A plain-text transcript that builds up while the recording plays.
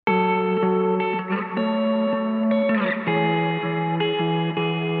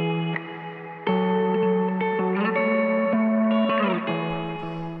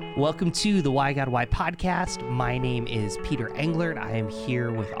Welcome to the Why God Why podcast. My name is Peter Englert. I am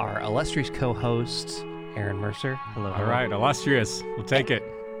here with our illustrious co-host, Aaron Mercer. Hello. All right, illustrious. We'll take it.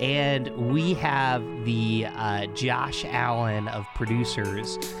 And we have the Josh Allen of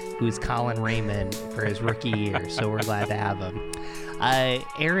producers, who is Colin Raymond for his rookie year. So we're glad to have him.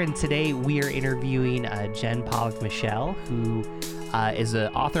 Aaron, today we are interviewing Jen Pollock-Michel, who is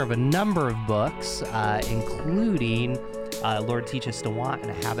the author of a number of books, including Lord Teach Us to Want and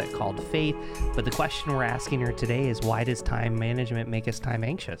A Habit Called Faith. But the question we're asking her today is, why does time management make us time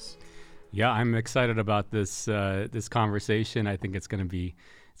anxious? Yeah, I'm excited about this this conversation. I think it's going to be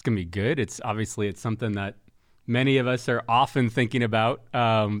good. It's something that many of us are often thinking about,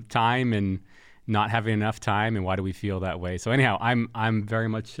 time and not having enough time, and why do we feel that way? So anyhow, I'm very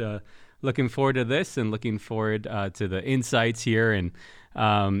much looking forward to this and looking forward to the insights here. And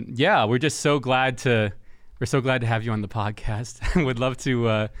we're just so glad to have you on the podcast. Would love to.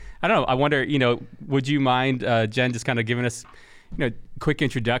 I don't know. I wonder. Would you mind, Jen, just kind of giving us, quick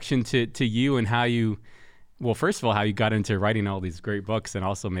introduction to you and how you. Well, first of all, how you got into writing all these great books, and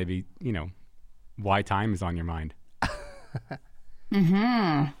also maybe, why time is on your mind.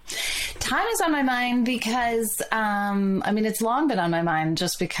 Time is on my mind because, it's long been on my mind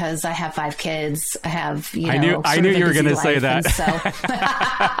just because I have 5 kids. I have, I knew you were going to say that.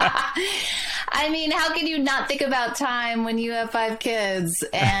 How can you not think about time when you have 5 kids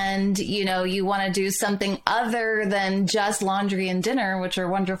and, you want to do something other than just laundry and dinner, which are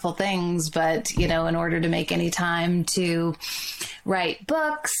wonderful things. But, in order to make any time to write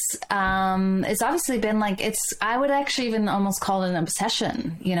books, it's obviously been I would actually even almost call it an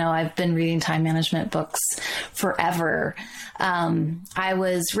obsession. I've been reading time management books forever. I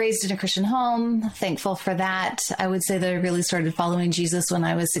was raised in a Christian home, thankful for that. I would say that I really started following Jesus when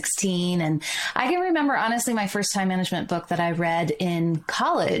I was 16. And I can remember, honestly, my first time management book that I read in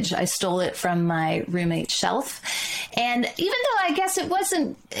college. I stole it from my roommate's shelf. And even though I guess it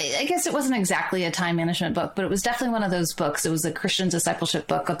wasn't exactly a time management book, but it was definitely one of those books. It was a Christian discipleship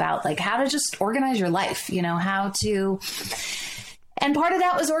book about how to just organize your life, and part of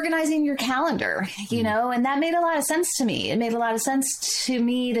that was organizing your calendar, and that made a lot of sense to me. It made a lot of sense to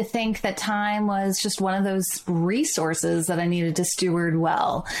me to think that time was just one of those resources that I needed to steward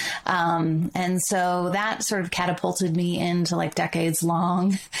well. And so that sort of catapulted me into decades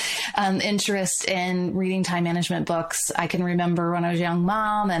long interest in reading time management books. I can remember when I was a young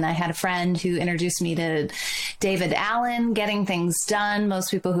mom and I had a friend who introduced me to David Allen, Getting Things Done.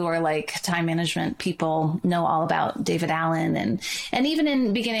 Most people who are time management people know all about David Allen. And even in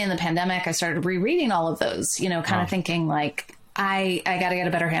the beginning of the pandemic, I started rereading all of those, of thinking I got to get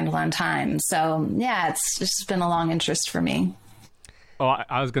a better handle on time. So yeah, it's just been a long interest for me. Oh,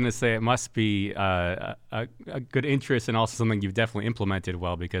 I was going to say it must be a good interest, and also something you've definitely implemented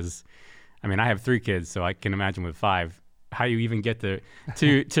well, because I have 3 kids, so I can imagine with 5, how you even get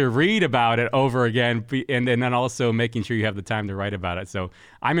to read about it over again, and then also making sure you have the time to write about it. So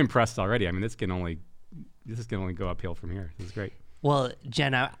I'm impressed already. This can only go uphill from here. This is great. Well,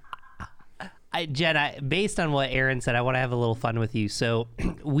 Jen, based on what Aaron said, I want to have a little fun with you. So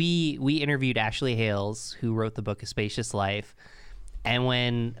we interviewed Ashley Hales, who wrote the book A Spacious Life. And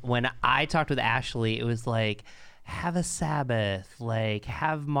when I talked with Ashley, it was have a Sabbath,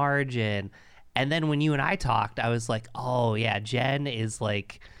 have margin. And then when you and I talked, I was oh yeah, Jen is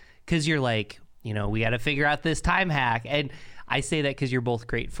because you're we got to figure out this time hack. And I say that because you're both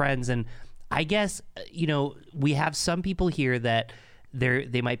great friends. And I guess, we have some people here that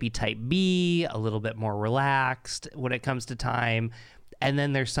they might be type B, a little bit more relaxed when it comes to time. And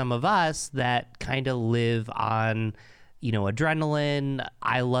then there's some of us that kind of live on, adrenaline.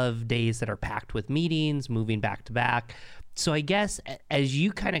 I love days that are packed with meetings, moving back to back. So I guess as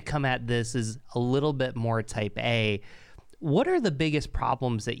you kind of come at this as a little bit more type A, what are the biggest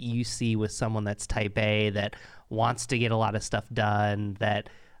problems that you see with someone that's type A that wants to get a lot of stuff done, that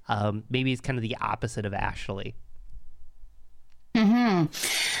maybe it's kind of the opposite of Ashley?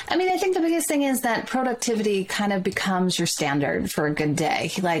 I think the biggest thing is that productivity kind of becomes your standard for a good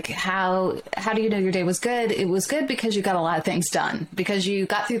day. How do you know your day was good? It was good because you got a lot of things done, because you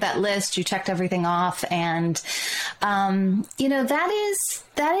got through that list, you checked everything off. And,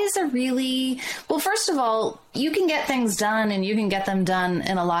 that is a really, well, first of all, you can get things done and you can get them done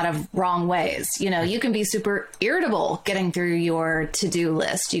in a lot of wrong ways. You can be super irritable getting through your to-do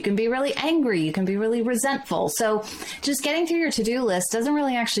list. You can be really angry. You can be really resentful. So just getting through your to-do list doesn't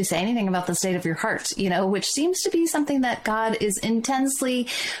really actually say anything about the state of your heart, which seems to be something that God is intensely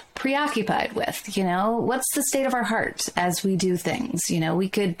preoccupied with. What's the state of our heart as we do things? We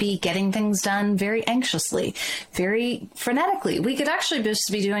could be getting things done very anxiously, very frenetically. We could actually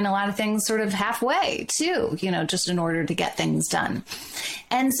just be doing a lot of things sort of halfway too, just in order to get things done.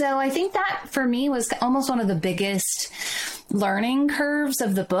 And so I think that for me was almost one of the biggest learning curves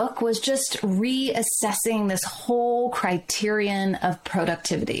of the book, was just reassessing this whole criterion of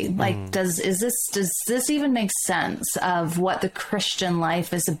productivity. Like, does this even make sense of what the Christian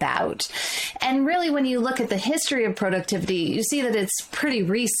life is about? And really, when you look at the history of productivity, you see that it's pretty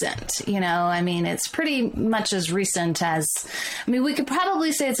recent. It's pretty much as recent as, we could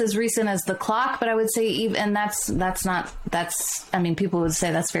probably say it's as recent as the clock, but I would say even people would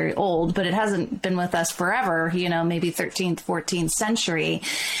say that's very old, but it hasn't been with us forever, maybe 13th, 14th century.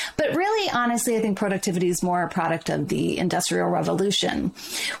 But really, honestly, I think productivity is more a product of the Industrial Revolution,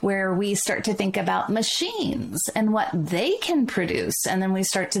 where we start to think about machines and what they can produce. And then we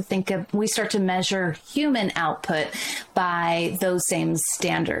start to measure human output by those same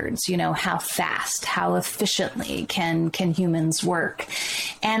standards, how fast, how efficiently can humans work.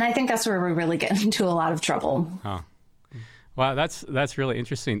 And I think that's where we really get into a lot of trouble. Oh. Wow, that's really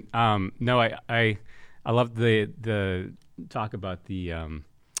interesting. No, I love the talk about the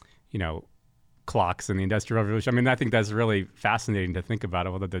clocks and the Industrial Revolution. I think that's really fascinating to think about. I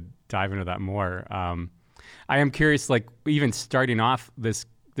would love to dive into that more. I am curious, like, even starting off this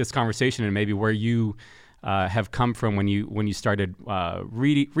conversation, and maybe where you have come from when you started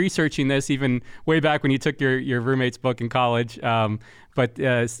researching this, even way back when you took your roommate's book in college. But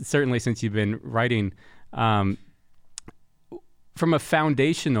certainly since you've been writing. From a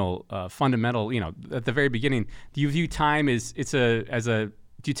foundational, fundamental, at the very beginning, do you view time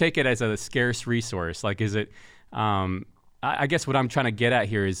do you take it as a scarce resource? Like, is it, I guess what I'm trying to get at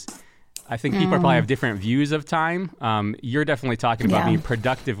here is, I think people probably have different views of time. You're definitely talking about being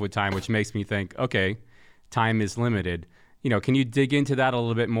productive with time, which makes me think, okay, time is limited. Can you dig into that a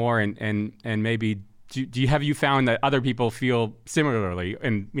little bit more and maybe have you found that other people feel similarly?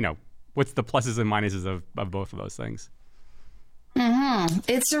 And, what's the pluses and minuses of both of those things?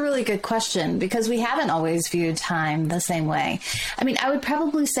 It's a really good question, because we haven't always viewed time the same way. I would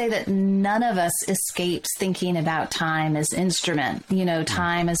probably say that none of us escapes thinking about time as instrument.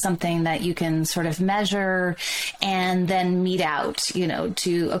 Time is something that you can sort of measure and then mete out,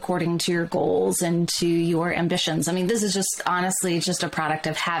 according to your goals and to your ambitions. This is just honestly just a product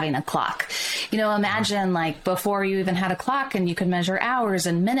of having a clock. Imagine like before you even had a clock and you could measure hours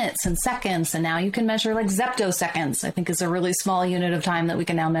and minutes and seconds, and now you can measure like zeptoseconds, I think is a really small unit of time that we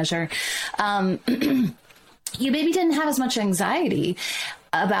can now measure. You maybe didn't have as much anxiety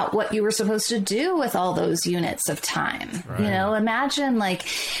about what you were supposed to do with all those units of time. Right. Imagine like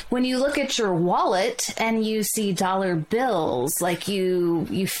when you look at your wallet and you see dollar bills, like you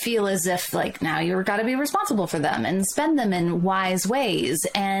feel as if like now you've got to be responsible for them and spend them in wise ways.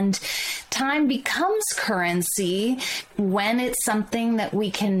 And time becomes currency when it's something that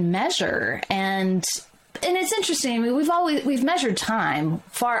we can measure. And it's interesting. We've measured time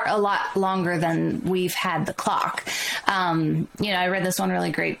a lot longer than we've had the clock. I read this one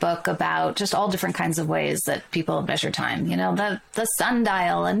really great book about just all different kinds of ways that people measure time. The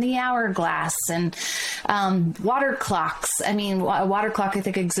sundial and the hourglass and water clocks. A water clock I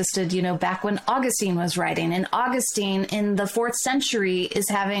think existed, back when Augustine was writing. And Augustine in the 4th century is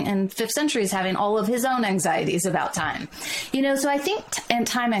having all of his own anxieties about time. So I think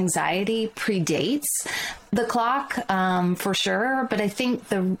time anxiety predates the clock, for sure. But I think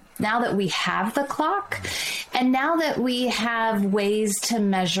now that we have the clock and now that we have ways to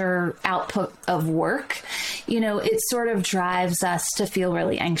measure output of work, it sort of drives us to feel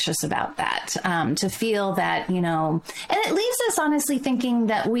really anxious about that, to feel that, and it leaves us honestly thinking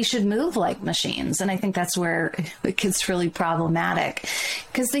that we should move like machines. And I think that's where it gets really problematic,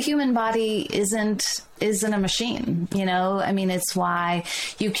 because the human body isn't a machine, it's why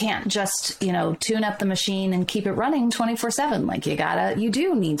you can't just, tune up the machine and keep it running 24/7. Like you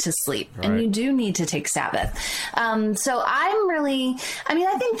do need to sleep, right, and you do need to take Sabbath. So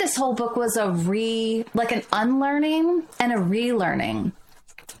I think this whole book was an unlearning and a relearning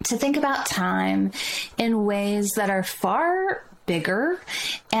to think about time in ways that are far bigger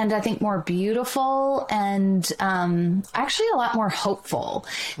and I think more beautiful and actually a lot more hopeful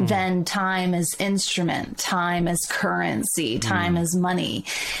than time as instrument, time as currency, time as money.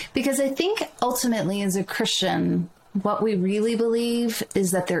 Because I think ultimately as a Christian, what we really believe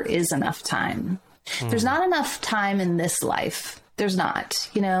is that there is enough time. There's not enough time in this life. There's not.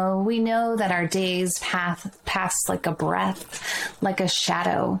 We know that our days pass like a breath, like a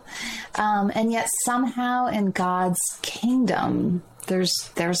shadow. And yet somehow in God's kingdom,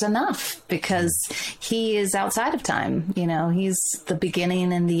 there's enough, because he is outside of time. He's the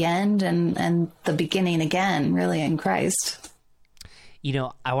beginning and the end, and the beginning again, really, in Christ.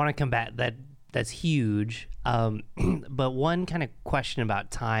 I want to come back. That's huge. But one kind of question about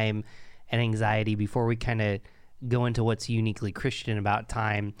time and anxiety before we kind of go into what's uniquely Christian about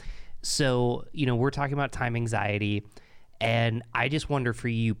time. So, we're talking about time anxiety, and I just wonder for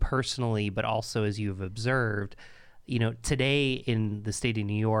you personally, but also as you've observed, today in the state of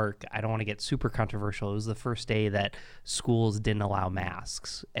New York, I don't want to get super controversial. It was the first day that schools didn't allow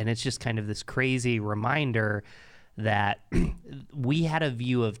masks. And it's just kind of this crazy reminder that we had a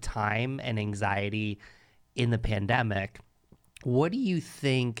view of time and anxiety in the pandemic. What do you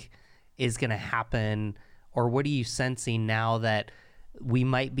think is going to happen, or what are you sensing now that we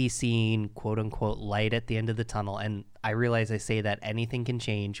might be seeing, quote unquote, light at the end of the tunnel? And I realize I say that anything can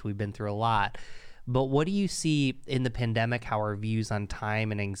change. We've been through a lot. But what do you see in the pandemic, how our views on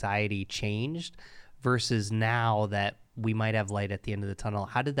time and anxiety changed versus now that we might have light at the end of the tunnel?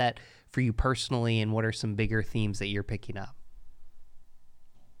 How did that for you personally, and what are some bigger themes that you're picking up?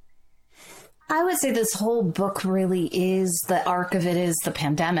 I would say this whole book really is, the arc of it is the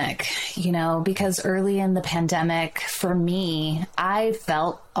pandemic, because early in the pandemic, for me, I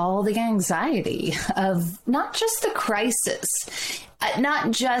felt all the anxiety of not just the crisis,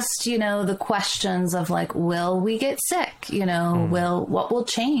 not just, the questions of like, will we get sick? What will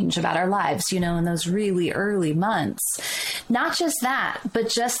change about our lives, in those really early months? Not just that, but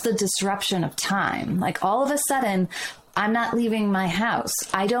just the disruption of time. Like all of a sudden, I'm not leaving my house.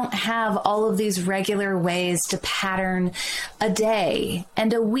 I don't have all of these regular ways to pattern a day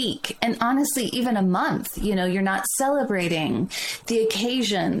and a week, and honestly, even a month. You're not celebrating the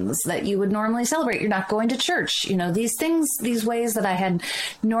occasions that you would normally celebrate. You're not going to church. These things, these ways that I had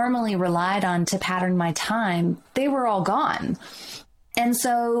normally relied on to pattern my time, they were all gone. And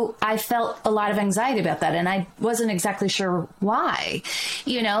so I felt a lot of anxiety about that, and I wasn't exactly sure why.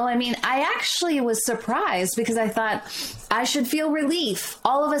 I actually was surprised because I thought I should feel relief.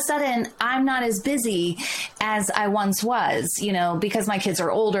 All of a sudden, I'm not as busy as I once was, because my kids are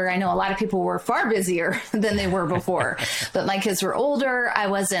older. I know a lot of people were far busier than they were before, but my kids were older. I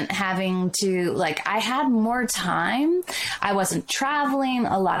wasn't having to, I had more time. I wasn't traveling.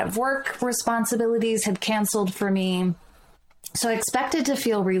 A lot of work responsibilities had canceled for me. So I expected to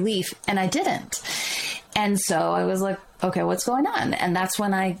feel relief, and I didn't. And so I was like, okay, what's going on? And that's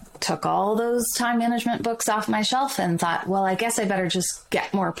when I took all those time management books off my shelf and thought, well, I guess I better just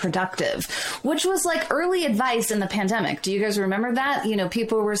get more productive, which was like early advice in the pandemic. Do you guys remember that?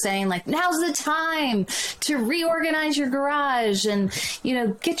 People were saying like, now's the time to reorganize your garage and,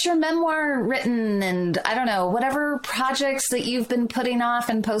 get your memoir written, and I don't know, whatever projects that you've been putting off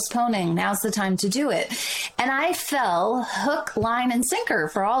and postponing, now's the time to do it. And I fell hook, line, and sinker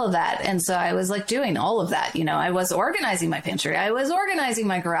for all of that. And so I was like doing all of that. I was organizing my pantry. I was organizing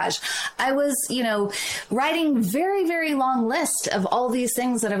my garage. I was, writing very, very long list of all these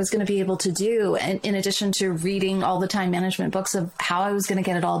things that I was going to be able to do. And in addition to reading all the time management books of how I was going to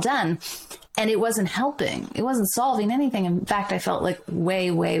get it all done. And it wasn't helping. It wasn't solving anything. In fact, I felt like way,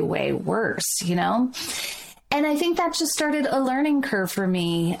 way, way worse, And I think that just started a learning curve for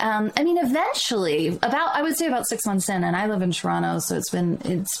me. Eventually, I would say about 6 months in, and I live in Toronto, so it's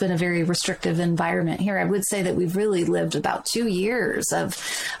been a very restrictive environment here. I would say that we've really lived about 2 years of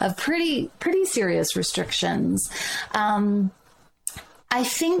pretty serious restrictions. I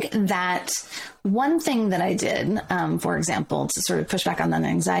think that one thing that I did, for example, to sort of push back on that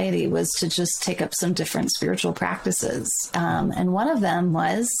anxiety was to just take up some different spiritual practices. And one of them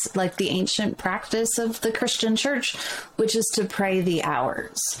was like the ancient practice of the Christian church, which is to pray the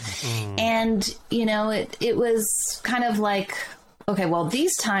hours. And, it was kind of like, okay, well,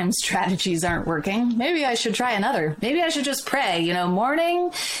 these time strategies aren't working. Maybe I should try another. Maybe I should just pray,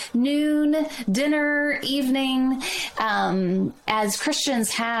 morning, noon, dinner, evening, as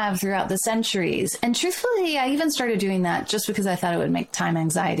Christians have throughout the centuries. And truthfully, I even started doing that just because I thought it would make time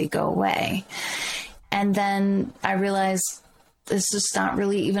anxiety go away. And then I realized it's just not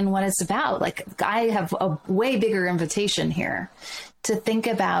really even what it's about. Like, I have a way bigger invitation here to think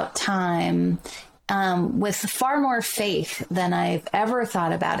about time with far more faith than I've ever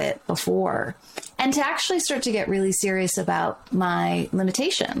thought about it before. And to actually start to get really serious about my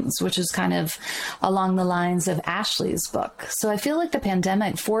limitations, which is kind of along the lines of Ashley's book. So I feel like the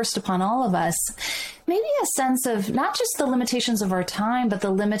pandemic forced upon all of us maybe a sense of not just the limitations of our time, but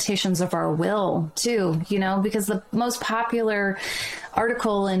the limitations of our will too, because the most popular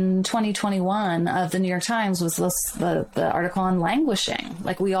article in 2021 of the New York Times was the article on languishing.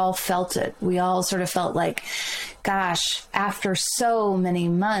 Like, we all felt it. We all sort of felt like, gosh, after so many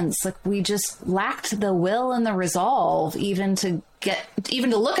months, like we just lacked the will and the resolve even to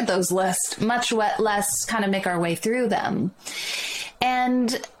look at those lists, much less kind of make our way through them.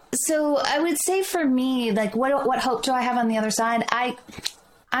 And so I would say for me, like, what hope do I have on the other side?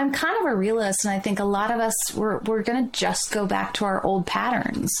 I'm kind of a realist, and I think a lot of us, we're going to just go back to our old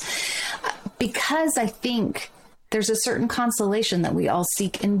patterns, because I think there's a certain consolation that we all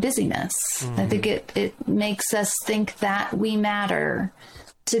seek in busyness. Mm-hmm. I think it makes us think that we matter,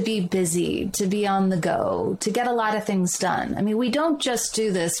 to be busy, to be on the go, to get a lot of things done. I mean, we don't just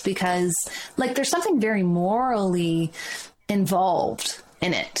do this because, like, there's something very morally involved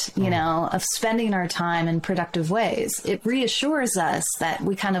in it, of spending our time in productive ways. It reassures us that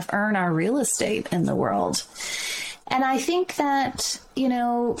we kind of earn our real estate in the world. And I think that,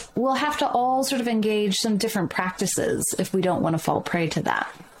 we'll have to all sort of engage some different practices if we don't want to fall prey to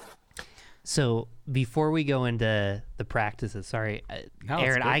that. So before we go into the practices, sorry,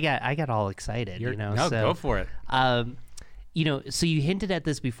 Aaron, I got all excited. Go for it. So you hinted at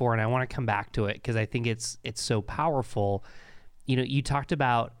this before, and I want to come back to it because I think it's so powerful. You talked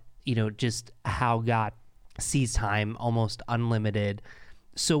about just how God sees time almost unlimited.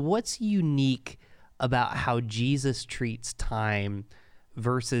 So what's unique about how Jesus treats time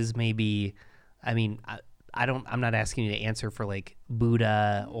versus maybe, I'm not asking you to answer for like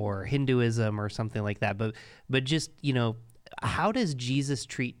Buddha or Hinduism or something like that, but just, how does Jesus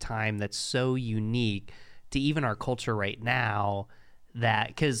treat time that's so unique to even our culture right now? That,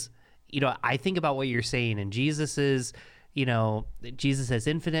 because, I think about what you're saying, and Jesus has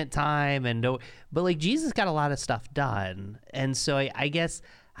infinite time, but like Jesus got a lot of stuff done. And so I guess,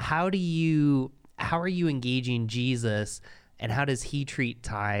 how are you engaging Jesus, and how does he treat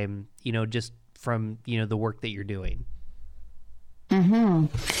time, just from, the work that you're doing? Mm-hmm.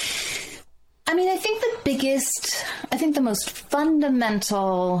 I think the most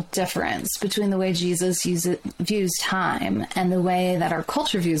fundamental difference between the way Jesus views time and the way that our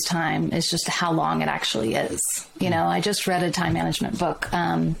culture views time is just how long it actually is. I just read a time management book.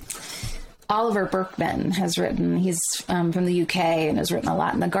 Oliver Burkeman has written, he's from the UK and has written a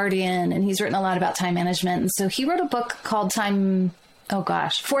lot in The Guardian, and he's written a lot about time management. And so he wrote a book called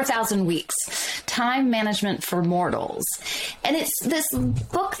 4,000 Weeks, Time Management for Mortals. And it's this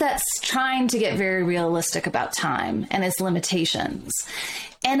book that's trying to get very realistic about time and its limitations.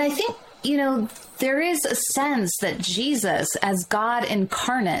 And I think, there is a sense that Jesus, as God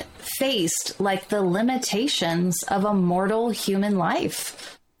incarnate, faced like the limitations of a mortal human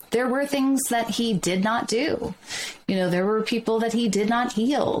life. There were things that he did not do. There were people that he did not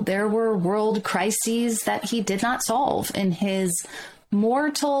heal. There were world crises that he did not solve in his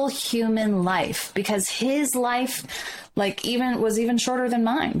mortal human life, because his life was even shorter than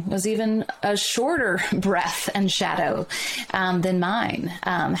mine, was even a shorter breath and shadow than mine,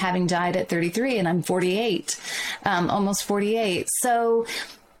 having died at 33, and I'm 48, almost 48. So,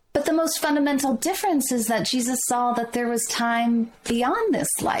 but the most fundamental difference is that Jesus saw that there was time beyond this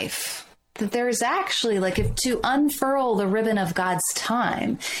life. That there is actually, if to unfurl the ribbon of God's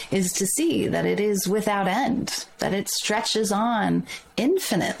time is to see that it is without end, that it stretches on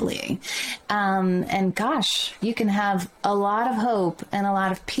infinitely. And gosh, you can have a lot of hope and a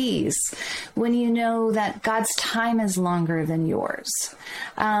lot of peace when you know that God's time is longer than yours.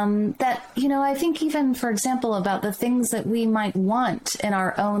 I think even, for example, about the things that we might want in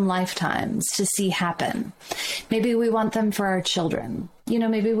our own lifetimes to see happen. Maybe we want them for our children.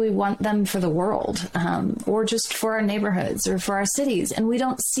 Maybe we want them for the world, or just for our neighborhoods or for our cities, and we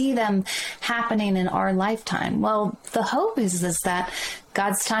don't see them happening in our lifetime. Well, the hope is that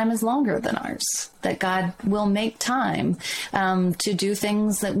God's time is longer than ours, that God will make time to do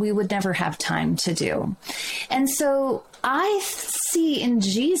things that we would never have time to do. And so I see in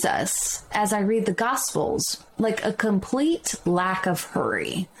Jesus, as I read the Gospels, like a complete lack of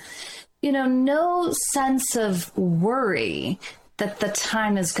hurry. No sense of worry that the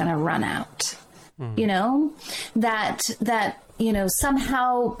time is going to run out, that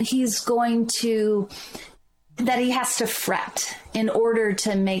somehow that he has to fret in order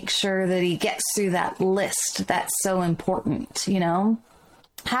to make sure that he gets through that list that's so important,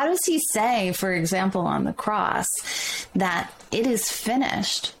 How does he say, for example, on the cross, that it is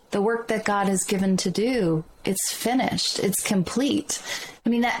finished the work that God has given to do, it's finished, it's complete. I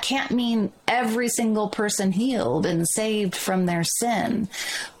mean, that can't mean every single person healed and saved from their sin,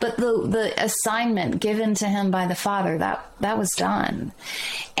 but the assignment given to him by the Father, that was done.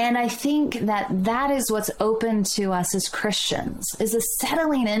 And I think that is what's open to us as Christians, is a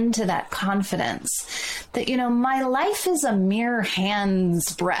settling into that confidence that, my life is a mere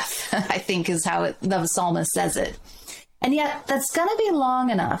hand's breadth, I think is how the psalmist says it. And yet that's going to be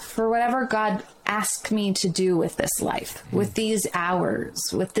long enough for whatever God asked me to do with this life, with these hours,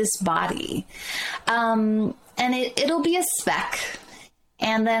 with this body. And it'll be a speck.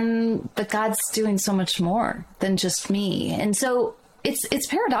 But God's doing so much more than just me. And so it's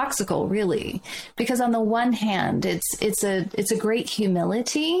paradoxical, really, because on the one hand, it's a great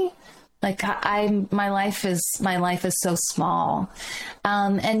humility. Like my life is so small.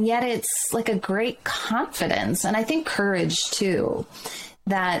 And yet it's like a great confidence, and I think courage too,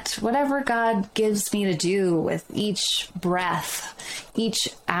 that whatever God gives me to do with each breath, each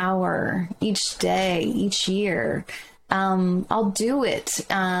hour, each day, each year, I'll do it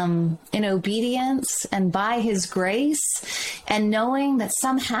in obedience and by his grace, and knowing that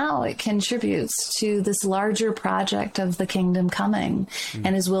somehow it contributes to this larger project of the kingdom coming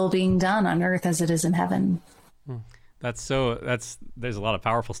and his will being done on earth as it is in heaven. There's a lot of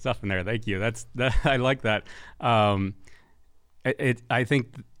powerful stuff in there. Thank you. I like that. I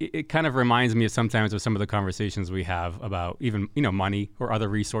think it kind of reminds me sometimes of some of the conversations we have about even, money or other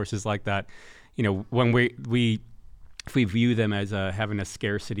resources like that. When if we view them as having a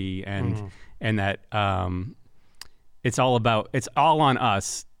scarcity and that it's all on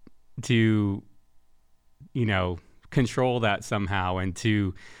us to, control that somehow, and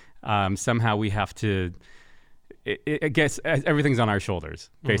to somehow we have to, I guess everything's on our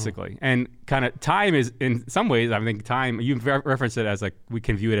shoulders, basically. And kind of time is, in some ways, I think time, you referenced it as we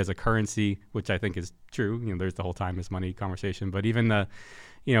can view it as a currency, which I think is true. There's the whole time is money conversation, but even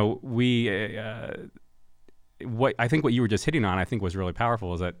what I think what you were just hitting on, I think was really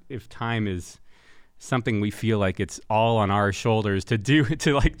powerful, is that if time is something we feel like it's all on our shoulders to do,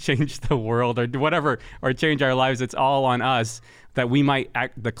 to change the world or do whatever, or change our lives, it's all on us, that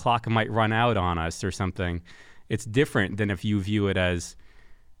the clock might run out on us or something. It's different than if you view it as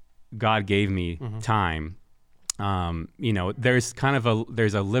God gave me time. There's kind of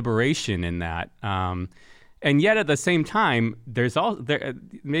there's a liberation in that. And yet at the same time,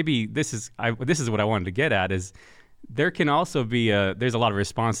 maybe this is what I wanted to get at, is there can also be there's a lot of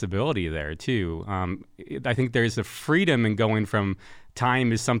responsibility there too. I think there's a freedom in going from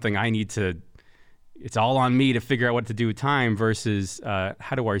time is something I need to, it's all on me to figure out what to do with time, versus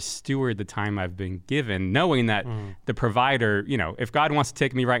how do I steward the time I've been given, knowing that the provider, if God wants to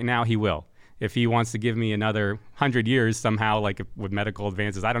take me right now, he will. If he wants to give me another 100 years somehow, like with medical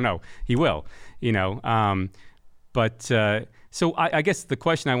advances, I don't know, he will, so I guess the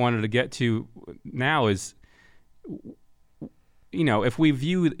question I wanted to get to now is, if we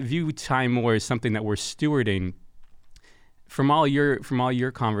view time more as something that we're stewarding, from all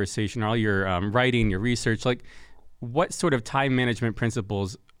your conversation, all your writing, your research, what sort of time management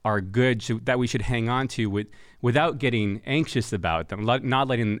principles are good that we should hang on to without getting anxious about them, not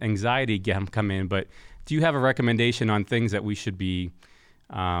letting anxiety come in? But do you have a recommendation on things that we should be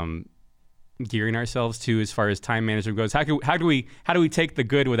gearing ourselves to as far as time management goes? How do we take the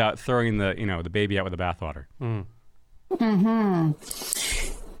good without throwing the baby out with the bathwater?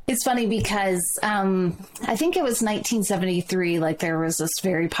 It's funny because I think it was 1973, there was this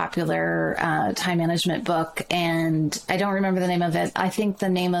very popular time management book, and I don't remember the name of it. I think the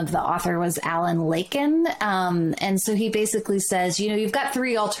name of the author was Alan Laken. And so he basically says, you've got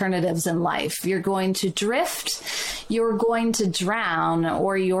three alternatives in life. You're going to drift, you're going to drown,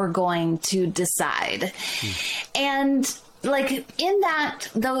 or you're going to decide. And in that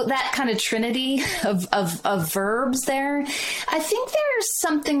kind of trinity of verbs there, I think there's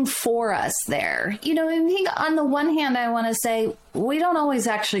something for us there. I think on the one hand, I want to say we don't always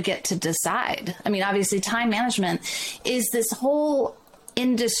actually get to decide. I mean, obviously time management is this whole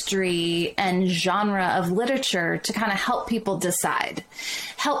industry and genre of literature to kind of help people decide,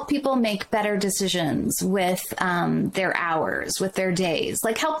 help people make better decisions with their hours, with their days,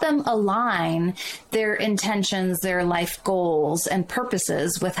 help them align their intentions, their life goals and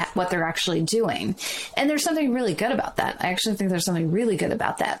purposes with what they're actually doing. And there's something really good about that. I actually think there's something really good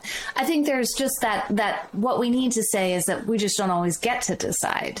about that. I think there's just that what we need to say is that we just don't always get to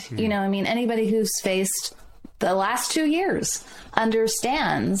decide. Anybody who's faced the last 2 years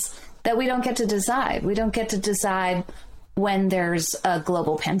understands that we don't get to decide. We don't get to decide when there's a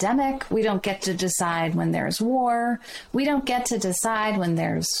global pandemic. We don't get to decide when there's war. We don't get to decide when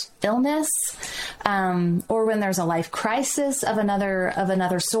there's illness, or when there's a life crisis of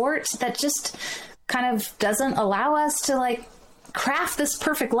another sort that just kind of doesn't allow us to like craft this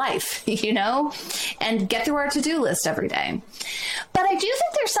perfect life, and get through our to-do list every day. But I do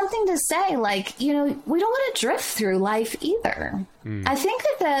think there's something to say, like, we don't want to drift through life either. I think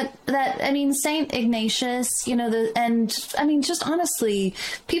that Saint Ignatius, just honestly,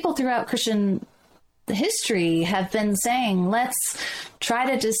 people throughout Christian history have been saying, let's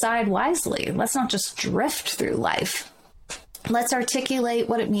try to decide wisely. Let's not just drift through life. Let's articulate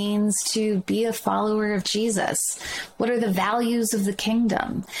what it means to be a follower of Jesus. What are the values of the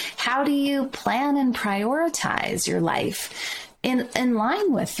kingdom? How do you plan and prioritize your life in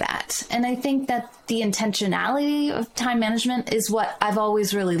line with that? And I think that the intentionality of time management is what I've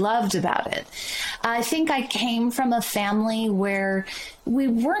always really loved about it. I think I came from a family where we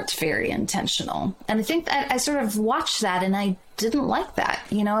weren't very intentional. And I think that I sort of watched that and I didn't like that.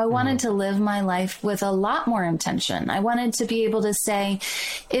 I wanted to live my life with a lot more intention. I wanted to be able to say,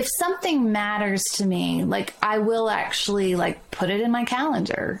 if something matters to me, like I will actually like put it in my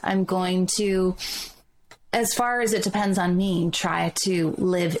calendar. I'm going to, as far as it depends on me, try to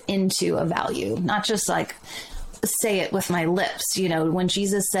live into a value, not just like say it with my lips. When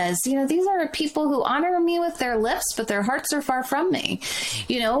Jesus says, these are people who honor me with their lips, but their hearts are far from me.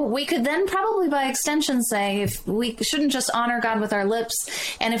 We could then probably by extension say, if we shouldn't just honor God with our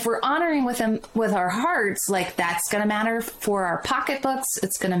lips, and if we're honoring with him with our hearts, like that's going to matter for our pocketbooks.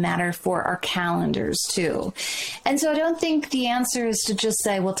 It's going to matter for our calendars too. And so I don't think the answer is to just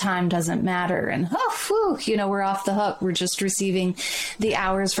say, well, time doesn't matter. And, we're off the hook. We're just receiving the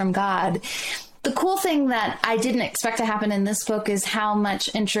hours from God. The cool thing that I didn't expect to happen in this book is how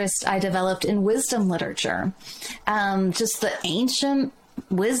much interest I developed in wisdom literature, just the ancient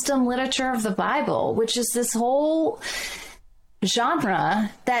wisdom literature of the Bible, which is this whole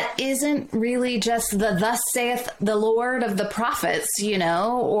genre that isn't really just the thus saith the Lord of the prophets,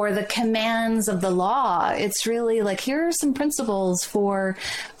 or the commands of the law. It's really like, here are some principles for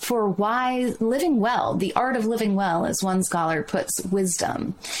why living well, the art of living well, as one scholar puts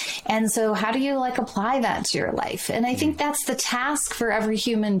wisdom. And so how do you apply that to your life? And I think that's the task for every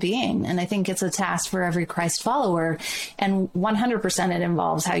human being. And I think it's a task for every Christ follower. And 100% it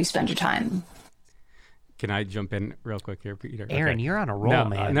involves how you spend your time. Can I jump in real quick here, Peter? Aaron, okay. You're on a roll,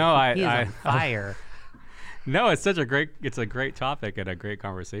 man. He is on fire. No, it's a great topic and a great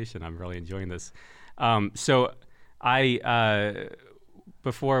conversation. I'm really enjoying this. So I,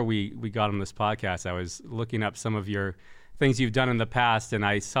 before we got on this podcast, I was looking up some of your things you've done in the past, and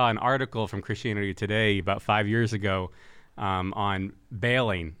I saw an article from Christianity Today about 5 years ago on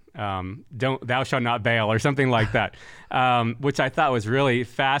bailing. Thou shalt not bail, or something like that, which I thought was really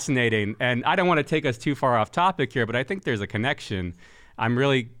fascinating. And I don't want to take us too far off topic here, but I think there's a connection.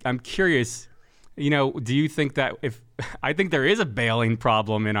 I'm curious, do you think that I think there is a bailing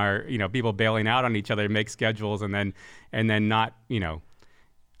problem in our, people bailing out on each other, make schedules and then not,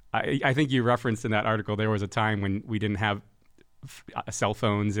 I think you referenced in that article, there was a time when we didn't have cell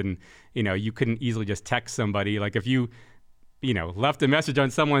phones and, you couldn't easily just text somebody. Like if you left a message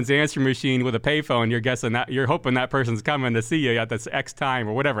on someone's answering machine with a payphone, you're hoping that person's coming to see you at this X time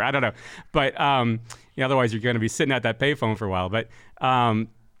or whatever. I don't know. But otherwise you're going to be sitting at that payphone for a while. But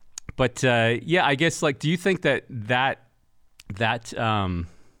I guess, do you think that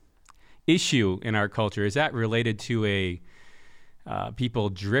issue in our culture, is that related to people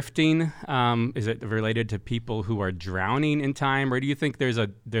drifting? Is it related to people who are drowning in time, or do you think there's a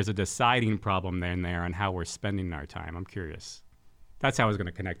deciding problem there on how we're spending our time? I'm curious. That's how I was going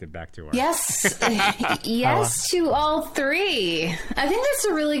to connect it back to our... Yes to all three. I think that's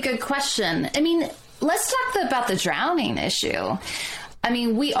a really good question. Let's talk about the drowning issue.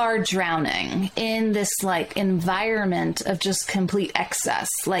 We are drowning in this environment of just complete excess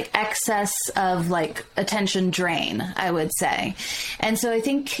of attention drain, I would say. And so I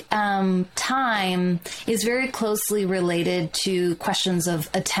think time is very closely related to questions of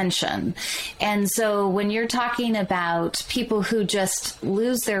attention. And so when you're talking about people who just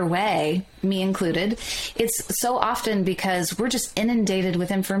lose their way, me included, it's so often because we're just inundated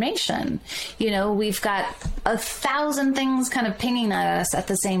with information. We've got 1,000 things kind of pinging at us at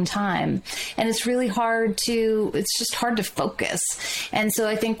the same time, and it's just hard to focus. And so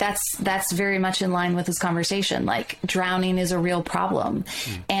I think that's very much in line with this conversation. Drowning is a real problem.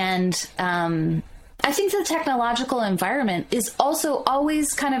 And I think the technological environment is also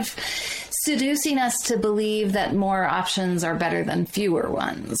always kind of seducing us to believe that more options are better than fewer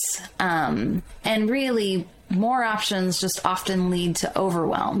ones. And really, more options just often lead to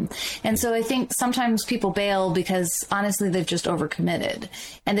overwhelm. And so I think sometimes people bail because honestly, they've just overcommitted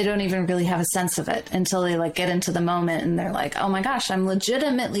and they don't even really have a sense of it until they like get into the moment and they're like, oh my gosh, I'm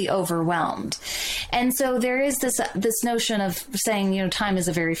legitimately overwhelmed. And so there is this notion of saying, you know, time is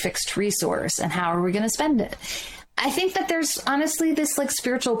a very fixed resource and how are we going to spend it? I think that there's honestly this like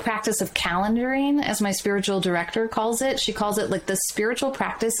spiritual practice of calendaring, as my spiritual director calls it. She calls it like the spiritual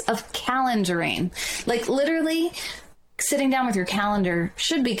practice of calendaring. Like literally sitting down with your calendar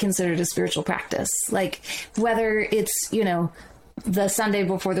should be considered a spiritual practice. Like whether it's, you know, the Sunday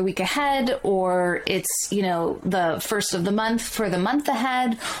before the week ahead, or it's, you know, the first of the month for the month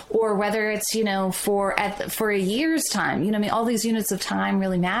ahead, or whether it's, you know, for a year's time, you know, I mean, all these units of time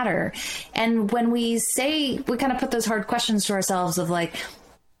really matter. And when we kind of put those hard questions to ourselves of like,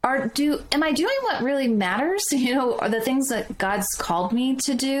 am I doing what really matters? You know, are the things that God's called me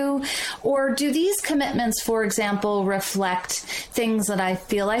to do? Or do these commitments, for example, reflect things that I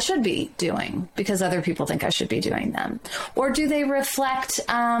feel I should be doing because other people think I should be doing them? Or do they reflect,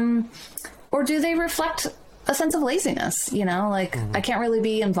 a sense of laziness? You know, like I can't really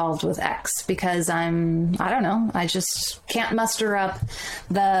be involved with X because I don't know, I just can't muster up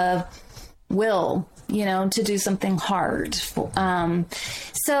the will, you know, to do something hard.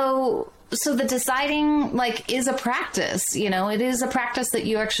 So the deciding like is a practice, you know, it is a practice that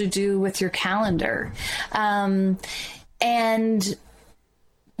you actually do with your calendar. And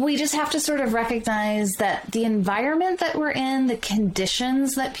we just have to sort of recognize that the environment that we're in, the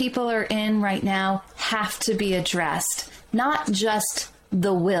conditions that people are in right now have to be addressed, not just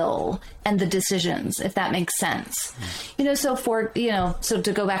the will and the decisions, if that makes sense. You know, so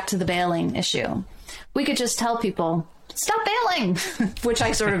to go back to the bailing issue, we could just tell people, stop bailing, which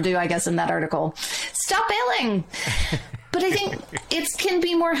I sort of do, I guess, in that article. Stop bailing. But I think it can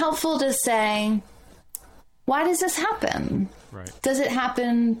be more helpful to say, why does this happen? Right. Does it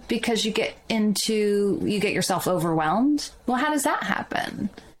happen because you get yourself overwhelmed? Well, how does that happen?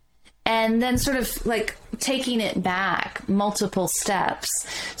 And then sort of like taking it back multiple steps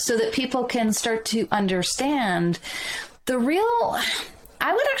so that people can start to understand the real,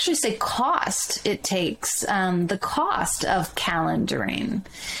 I would actually say, cost it takes, the cost of calendaring,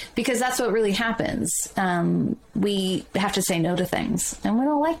 because that's what really happens. We have to say no to things, and we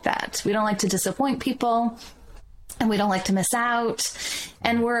don't like that. We don't like to disappoint people, and we don't like to miss out.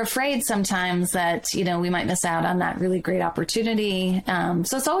 And we're afraid sometimes that, you know, we might miss out on that really great opportunity.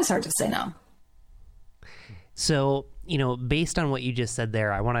 So it's always hard to say no. So, you know, based on what you just said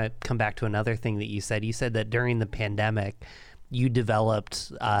there, I want to come back to another thing that you said. You said that during the pandemic, you developed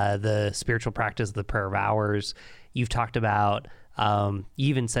the spiritual practice of the prayer of hours. You've talked about, you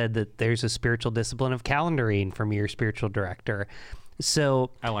even said that there's a spiritual discipline of calendaring from your spiritual director. So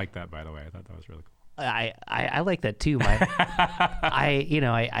I like that, by the way. I thought that was really cool. I like that too.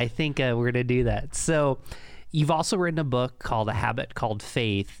 I think we're going to do that. So you've also written a book called A Habit Called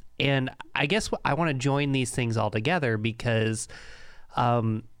Faith. And I guess I want to join these things all together because,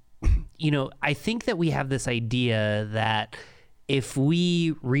 you know, I think that we have this idea that if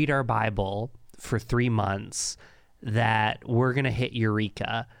we read our Bible for 3 months, that we're going to hit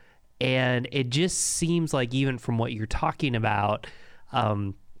Eureka. And it just seems like, even from what you're talking about,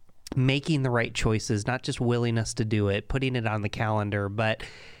 making the right choices, not just willingness to do it, putting it on the calendar, but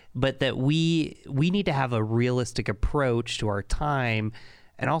that we need to have a realistic approach to our time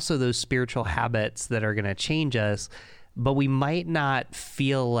and also those spiritual habits that are going to change us. But we might not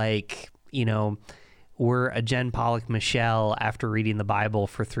feel like, you know, we're a Jen Pollock Michelle after reading the Bible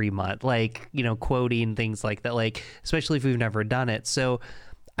for 3 months, like, you know, quoting things like that, like, especially if we've never done it. So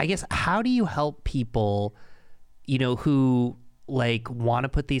I guess, how do you help people, you know, who like want to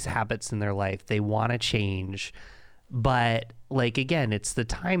put these habits in their life, they want to change, but like, again, it's the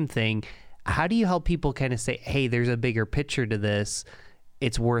time thing. How do you help people kind of say, hey, there's a bigger picture to this,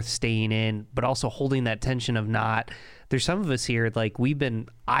 it's worth staying in, but also holding that tension of not, there's some of us here, like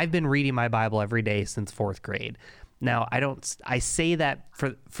I've been reading my Bible every day since 4th grade. Now, I say that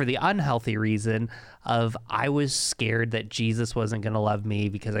for the unhealthy reason of I was scared that Jesus wasn't going to love me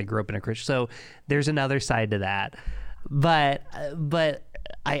because I grew up in a Christian. So there's another side to that. But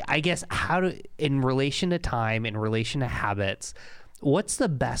I guess in relation to time, in relation to habits, what's the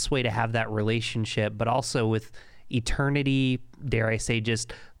best way to have that relationship, but also with eternity, dare I say,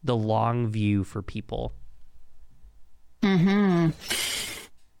 just the long view for people? Mm-hmm.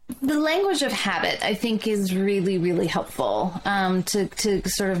 The language of habit, I think, is really, really helpful to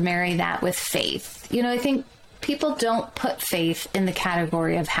sort of marry that with faith. You know, I think people don't put faith in the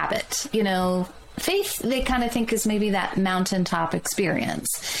category of habit. You know, faith, they kind of think is maybe that mountaintop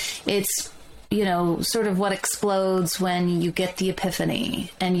experience. It's sort of what explodes when you get the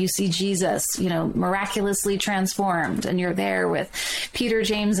epiphany and you see Jesus, miraculously transformed, and you're there with Peter,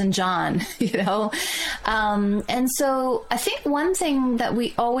 James, and John, And so I think one thing that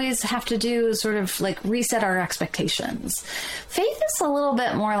we always have to do is sort of like reset our expectations. Faith is a little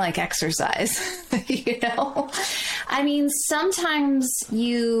bit more like exercise, I mean, sometimes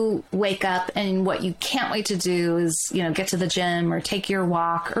you wake up and what you can't wait to do is, get to the gym or take your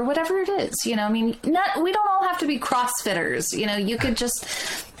walk or whatever it is, I mean, we don't all have to be CrossFitters. You could just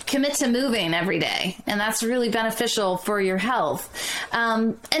commit to moving every day, and that's really beneficial for your health.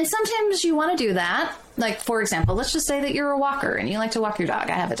 And sometimes you want to do that. Like, for example, let's just say that you're a walker and you like to walk your dog.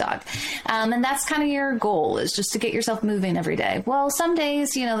 I have a dog. And that's kind of your goal, is just to get yourself moving every day. Well, some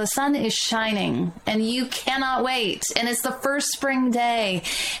days, the sun is shining and you cannot wait. And it's the first spring day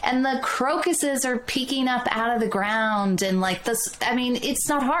and the crocuses are peeking up out of the ground. And like this, I mean, it's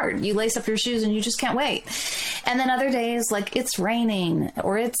not hard. You lace up your shoes and you just can't wait. And then other days, like it's raining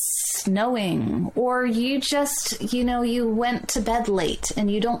or it's snowing, or you just, you went to bed late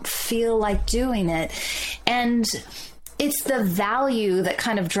and you don't feel like doing it. And it's the value that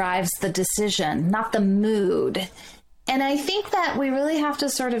kind of drives the decision, not the mood. And I think that we really have to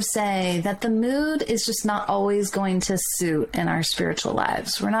sort of say that the mood is just not always going to suit in our spiritual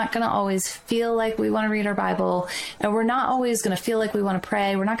lives. We're not going to always feel like we want to read our Bible, and we're not always going to feel like we want to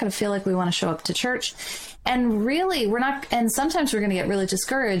pray. We're not going to feel like we want to show up to church. And really, we're not, and sometimes we're going to get really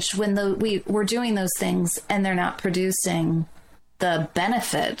discouraged when we're doing those things and they're not producing the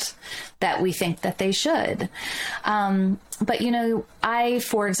benefit that we think that they should. But,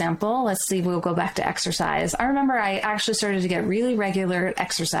 for example, let's see, we'll go back to exercise. I remember I actually started to get really regular at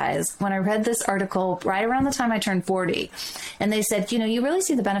exercise when I read this article right around the time I turned 40. And they said, you really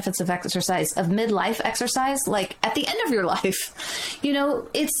see the benefits of exercise, of midlife exercise, like at the end of your life.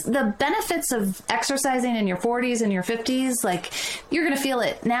 It's the benefits of exercising in your 40s and your 50s. Like, you're going to feel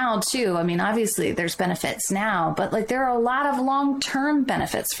it now too. I mean, obviously there's benefits now, but like there are a lot of long-term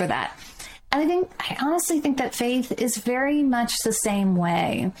benefits for that. And I honestly think that faith is very much the same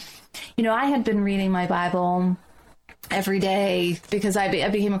way. I had been reading my Bible every day because I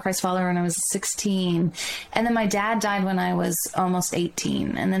became a Christ follower when I was 16. And then my dad died when I was almost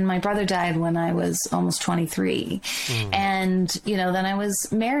 18. And then my brother died when I was almost 23. And, then I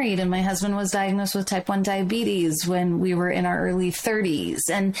was married and my husband was diagnosed with type 1 diabetes when we were in our early 30s.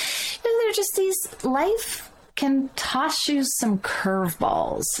 And they're just these life can toss you some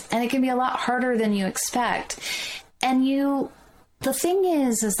curveballs, and it can be a lot harder than you expect. And the thing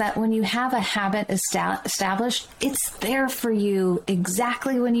is that when you have a habit established, it's there for you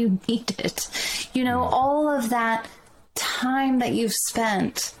exactly when you need it. All of that time that you've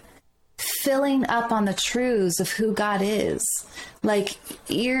spent filling up on the truths of who God is. Like,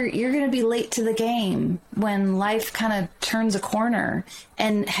 you're going to be late to the game when life kind of turns a corner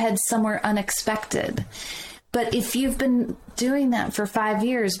and heads somewhere unexpected. But if you've been doing that for 5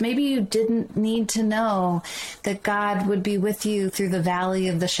 years, maybe you didn't need to know that God would be with you through the valley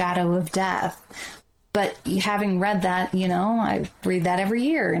of the shadow of death. But having read that, I read that every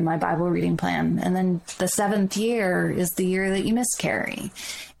year in my Bible reading plan. And then the 7th year is the year that you miscarry.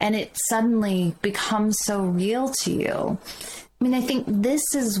 And it suddenly becomes so real to you. I mean, I think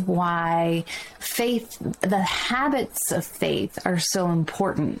this is why faith, the habits of faith are so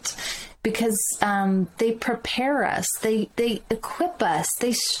important. Because they prepare us, they equip us,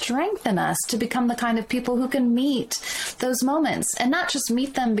 they strengthen us to become the kind of people who can meet those moments. And not just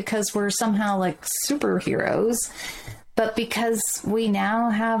meet them because we're somehow like superheroes, but because we now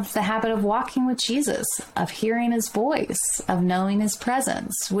have the habit of walking with Jesus, of hearing his voice, of knowing his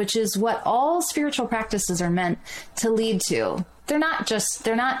presence, which is what all spiritual practices are meant to lead to. They're not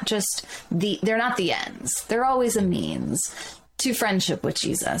the ends. They're always a means to friendship with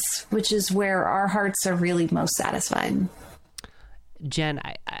Jesus, which is where our hearts are really most satisfied. Jen,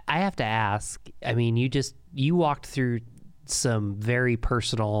 I have to ask, I mean, you walked through some very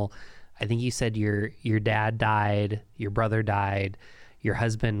personal, I think you said your dad died, your brother died, your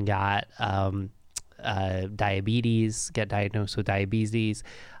husband got diabetes, got diagnosed with diabetes.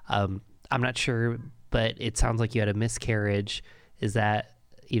 I'm not sure, but it sounds like you had a miscarriage. Is that,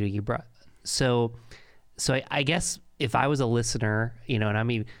 you brought, so I guess if I was a listener, and I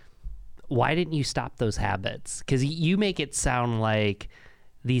mean, why didn't you stop those habits? Because you make it sound like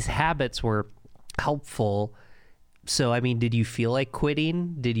these habits were helpful. So, I mean, did you feel like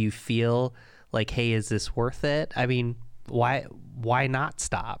quitting? Did you feel like, hey, is this worth it? I mean, why not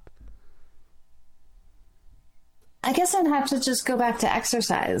stop? I guess I'd have to just go back to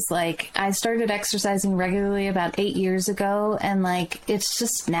exercise. Like, I started exercising regularly about 8 years ago, and like, it's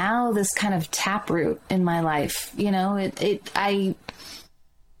just now this kind of taproot in my life. You know,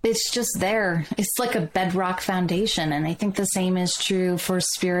 it's just there. It's like a bedrock foundation. And I think the same is true for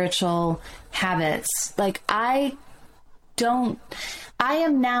spiritual habits. Like, I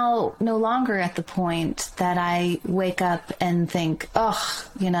am now no longer at the point that I wake up and think, I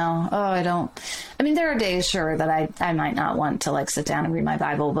mean, there are days, sure, that I might not want to like sit down and read my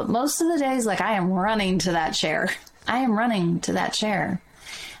Bible, but most of the days, like, I am running to that chair. I am running to that chair.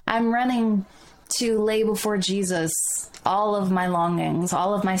 I'm running to lay before Jesus all of my longings,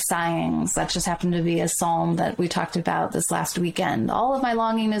 all of my sighings. That just happened to be a psalm that we talked about this last weekend. All of my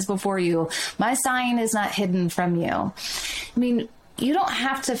longing is before you. My sighing is not hidden from you. I mean, you don't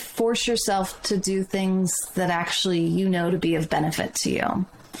have to force yourself to do things that actually you know to be of benefit to you.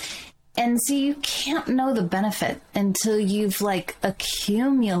 And see, you can't know the benefit until you've like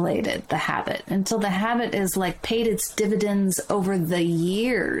accumulated the habit, until the habit is like paid its dividends over the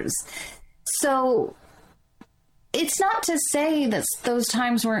years. So it's not to say that those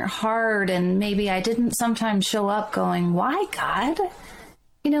times weren't hard and maybe I didn't sometimes show up going, why, God?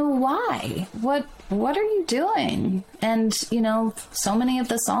 You know, why? What are you doing? And, you know, so many of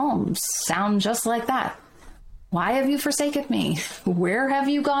the Psalms sound just like that. Why have you forsaken me? Where have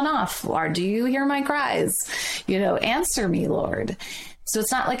you gone off? Or do you hear my cries? You know, answer me, Lord. So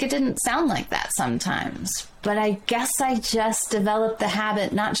it's not like it didn't sound like that sometimes. But I guess I just developed the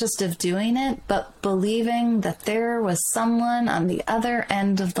habit, not just of doing it, but believing that there was someone on the other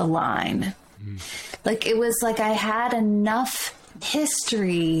end of the line. Like, it was like I had enough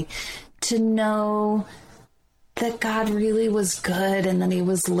history to know that God really was good and that he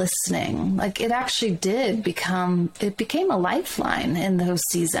was listening. Like, it actually became a lifeline in those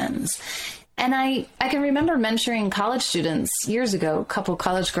seasons. And I can remember mentoring college students years ago. A couple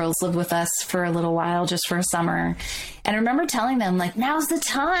college girls lived with us for a little while, just for a summer. And I remember telling them, like, now's the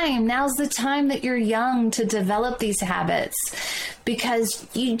time that you're young to develop these habits, because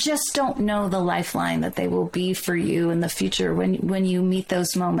you just don't know the lifeline that they will be for you in the future when you meet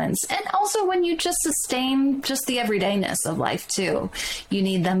those moments. And also when you just sustain just the everydayness of life too. You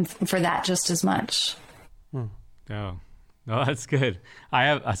need them for that just as much. Oh. No, that's good. I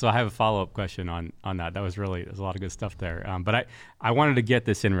have a follow-up question on that. There's a lot of good stuff there. But I wanted to get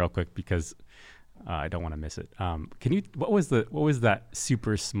this in real quick because I don't want to miss it. What was that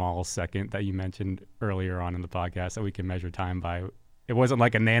super small second that you mentioned earlier on in the podcast that we can measure time by? It wasn't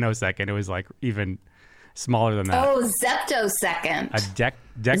like a nanosecond. It was like even smaller than that. Oh, zeptosecond. A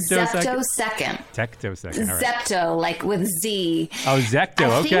dectosecond? Zeptosecond. Dectosecond. All right. Zepto, like with Z. Oh,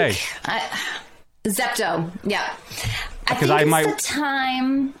 Zecto. Okay. Zepto. Yeah. I think it's the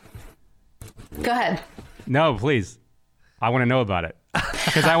time. Go ahead. No, please. I want to know about it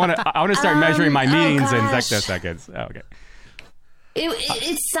because I want to start measuring my meetings in zectoseconds. Oh, okay.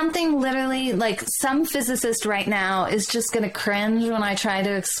 It's something literally like some physicist right now is just going to cringe when I try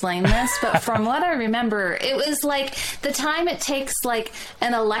to explain this. But from what I remember, it was like the time it takes like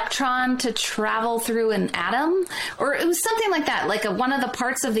an electron to travel through an atom, or it was something like that, like one of the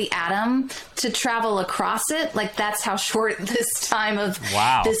parts of the atom to travel across it. Like, that's how short this time of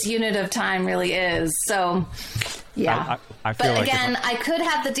this unit of time really is. So yeah. I feel but again, I could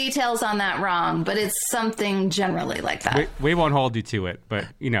have the details on that wrong, but it's something generally like that. We won't hold you to it, but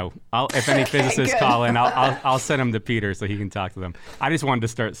you know, if any physicists call in, I'll send them to Peter so he can talk to them. I just wanted to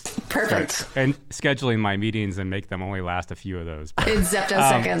start and scheduling my meetings and make them only last a few of those. In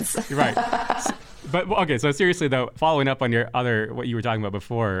zeptoseconds. Right. But okay, so seriously though, following up on what you were talking about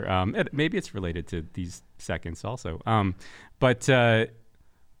before, maybe it's related to these seconds also.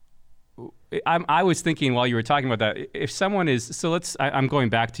 I was thinking while you were talking about that, if someone is, I'm going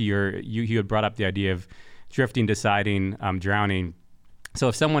back to you had brought up the idea of drifting, deciding, drowning. So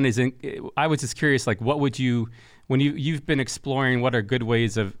if someone I was just curious, like, what would you, when you've been exploring what are good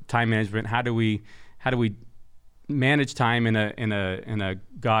ways of time management, how do we manage time in a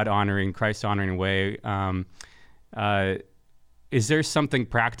God honoring, Christ honoring way? Is there something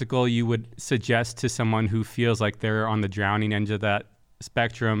practical you would suggest to someone who feels like they're on the drowning end of that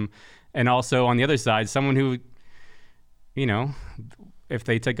spectrum? And also on the other side, someone who, you know, if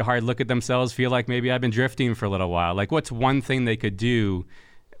they take a hard look at themselves, feel like maybe I've been drifting for a little while. Like, what's one thing they could do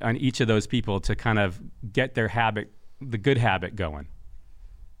on each of those people to kind of get their habit, the good habit, going?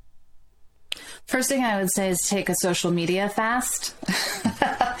 First thing I would say is take a social media fast.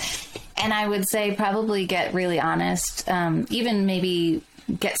 And I would say probably get really honest, even maybe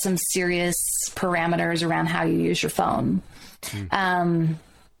get some serious parameters around how you use your phone.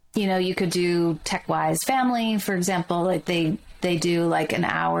 You could do TechWise Family, for example. Like they do like an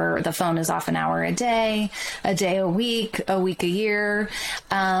hour. The phone is off an hour a day a week a year.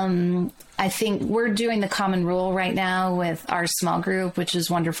 I think we're doing the Common Rule right now with our small group, which is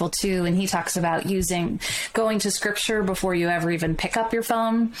wonderful too. And he talks about going to scripture before you ever even pick up your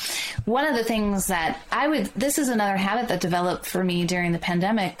phone. One of the things that this is another habit that developed for me during the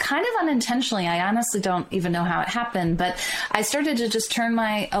pandemic, kind of unintentionally. I honestly don't even know how it happened, but I started to just turn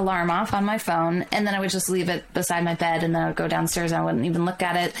my alarm off on my phone, and then I would just leave it beside my bed, and then I would go downstairs and I wouldn't even look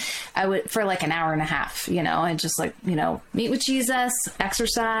at it. I would, for like an hour and a half, I'd just meet with Jesus,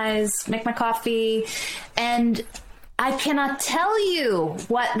 exercise, make my coffee. And I cannot tell you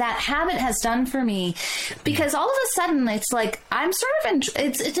what that habit has done for me, because all of a sudden it's like I'm sort of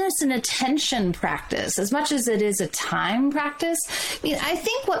it's an attention practice as much as it is a time practice. I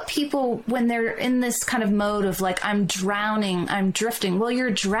think what people, when they're in this kind of mode of like, I'm drowning, I'm drifting. Well,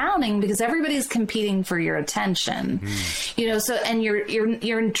 you're drowning because everybody's competing for your attention, so, and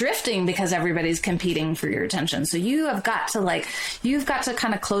you're drifting because everybody's competing for your attention. So you've got to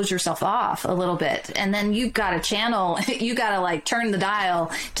kind of close yourself off a little bit, and then you've got to channel. You got to like turn the dial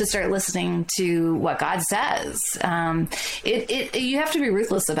to start listening to what God says. You have to be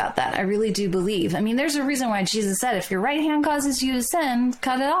ruthless about that. I really do believe. I mean, there's a reason why Jesus said, if your right hand causes you to sin,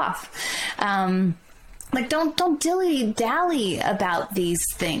 cut it off. Don't dilly-dally about these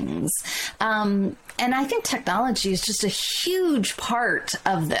things. And I think technology is just a huge part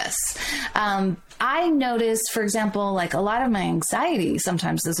of this. I notice, for example, like a lot of my anxiety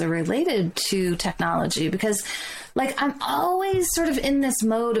sometimes is related to technology, because like I'm always sort of in this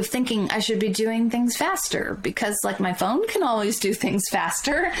mode of thinking I should be doing things faster, because like my phone can always do things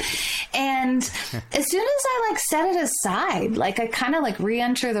faster. And as soon as I like set it aside, like I kind of like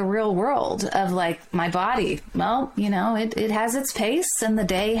re-enter the real world of like my body. Well, it has its pace, and the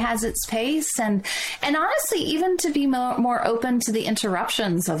day has its pace. And honestly, even to be more open to the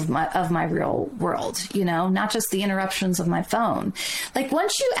interruptions of my real world, not just the interruptions of my phone. Like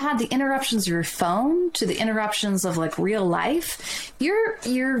once you add the interruptions of your phone to the interruptions of like real life, you're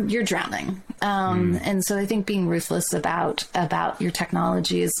drowning. And so I think being ruthless about your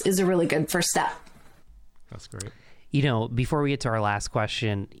technology is a really good first step. That's great. Before we get to our last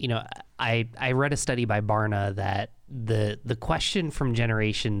question, I read a study by Barna that the question from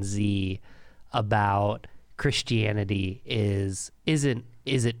Generation Z about Christianity is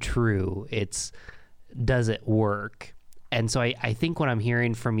it true? It's, does it work? And so I think what I'm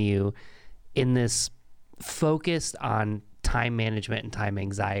hearing from you in this focused on time management and time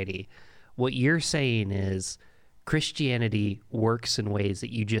anxiety, what you're saying is Christianity works in ways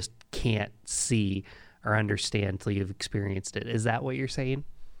that you just can't see or understand until you've experienced it. Is that what you're saying?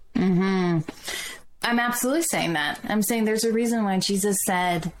 Mm-hmm. I'm absolutely saying that. I'm saying there's a reason why Jesus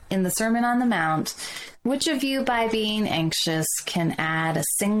said in the Sermon on the Mount, which of you by being anxious can add a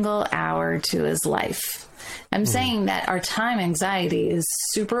single hour to his life? I'm saying that our time anxiety is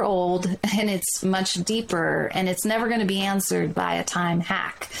super old, and it's much deeper, and it's never going to be answered by a time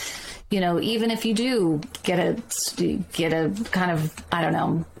hack. Even if you do get a kind of, I don't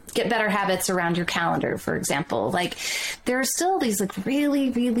know, get better habits around your calendar, for example. Like there are still these like really,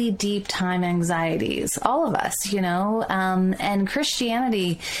 really deep time anxieties, all of us, and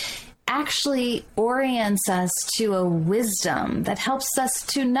Christianity actually orients us to a wisdom that helps us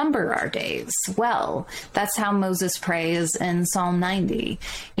to number our days well. That's how Moses prays in Psalm 90.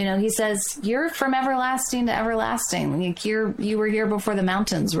 He says, you're from everlasting to everlasting. Like you were here before the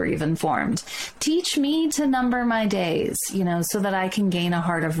mountains were even formed. Teach me to number my days, so that I can gain a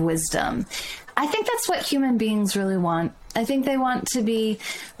heart of wisdom. I think that's what human beings really want. I think they want to be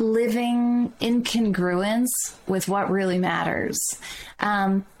living in congruence with what really matters.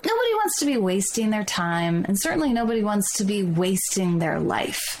 Nobody wants to be wasting their time, and certainly nobody wants to be wasting their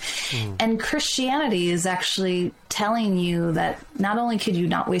life. And Christianity is actually telling you that not only could you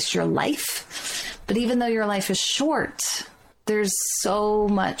not waste your life, but even though your life is short, there's so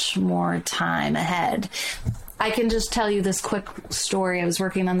much more time ahead. I can just tell you this quick story. I was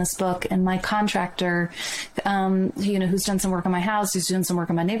working on this book, and my contractor, who's done some work on my house, who's doing some work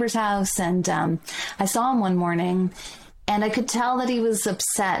on my neighbor's house. And I saw him one morning, and I could tell that he was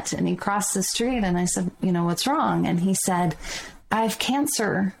upset, and he crossed the street, and I said, what's wrong? And he said, I have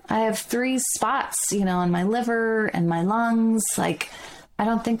cancer. I have 3 spots, on my liver and my lungs. Like, I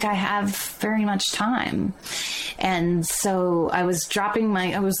don't think I have very much time. And so I was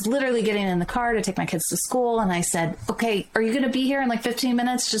literally getting in the car to take my kids to school. And I said, okay, are you going to be here in like 15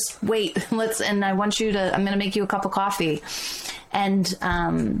 minutes? Just wait. And I'm going to make you a cup of coffee. And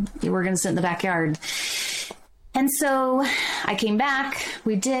we're going to sit in the backyard. And And so I came back,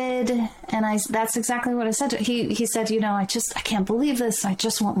 we did, and that's exactly what I said to him. He said, I can't believe this. I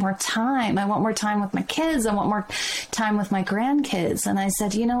just want more time. I want more time with my kids. I want more time with my grandkids. And I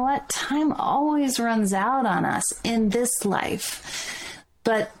said, you know what? Time always runs out on us in this life.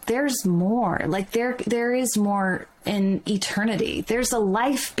 But there's more. Like there is more in eternity. There's a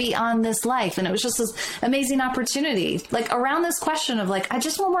life beyond this life. And it was just this amazing opportunity, like around this question of like, I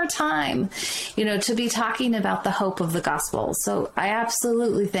just want more time, to be talking about the hope of the gospel. So I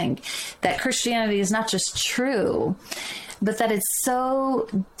absolutely think that Christianity is not just true, but that it's so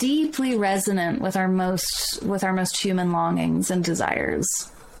deeply resonant with our most human longings and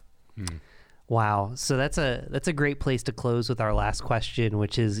desires. Wow. So that's a great place to close with our last question,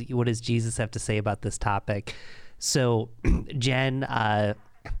 which is, what does Jesus have to say about this topic? So Jen,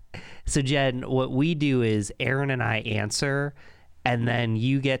 what we do is Aaron and I answer, and then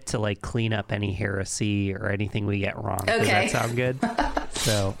you get to like clean up any heresy or anything we get wrong. Okay. Does that sound good?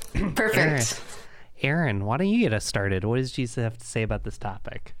 So Perfect. Aaron, why don't you get us started? What does Jesus have to say about this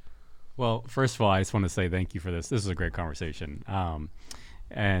topic? Well, first of all, I just want to say thank you for this. This is a great conversation.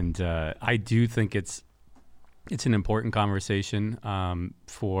 And I do think it's an important conversation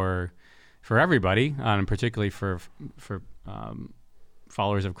for everybody, and particularly for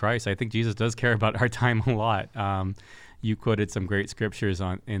followers of Christ. I think Jesus does care about our time a lot. You quoted some great scriptures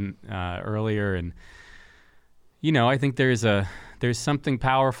earlier, and I think there's something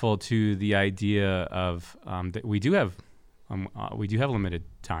powerful to the idea of that we do have limited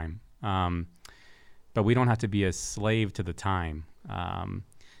time, but we don't have to be a slave to the time.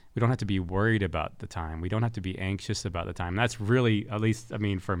 We don't have to be worried about the time. We don't have to be anxious about the time. That's really, at least,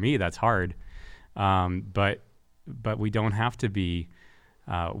 for me, that's hard. But we don't have to be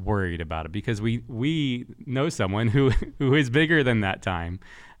worried about it, because we know someone who is bigger than that time.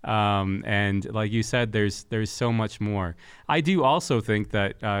 And like you said, there's so much more. I do also think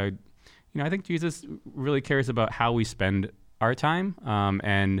that, I think Jesus really cares about how we spend our time.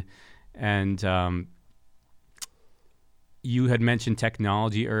 And you had mentioned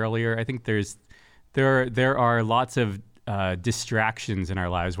technology earlier. I think there are lots of distractions in our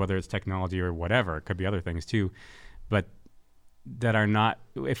lives, whether it's technology or whatever. It could be other things too, but that are not.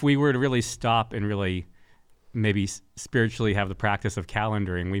 If we were to really stop and really maybe spiritually have the practice of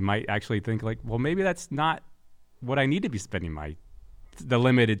calendaring, we might actually think like, well, maybe that's not what I need to be spending the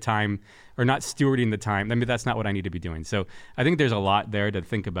limited time, or not stewarding the time. Maybe that's not what I need to be doing. So I think there's a lot there to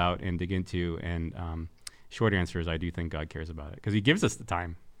think about and dig into. And short answer is, I do think God cares about it, because He gives us the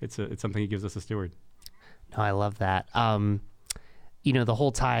time. It's something He gives us to steward. No, I love that. The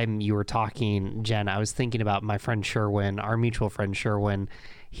whole time you were talking, Jen, I was thinking about my friend Sherwin, our mutual friend Sherwin.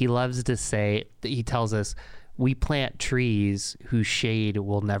 He loves to say, he tells us, we plant trees whose shade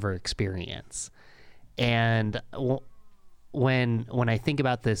we'll never experience. And when I think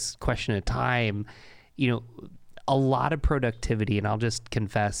about this question of time, a lot of productivity, and I'll just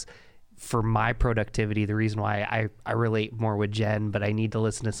confess, for my productivity, the reason why I relate more with Jen, but I need to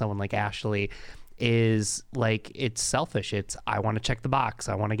listen to someone like Ashley, is like, it's selfish. It's, I want to check the box.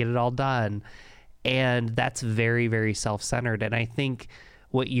 I want to get it all done. And that's very, very self-centered. And I think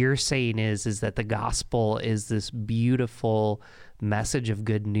what you're saying is that the gospel is this beautiful message of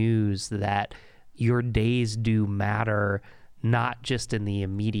good news that your days do matter, not just in the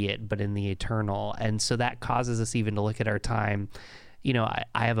immediate, but in the eternal. And so that causes us even to look at our time.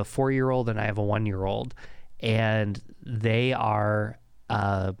 I have a 4-year-old and I have a 1-year-old, and they are,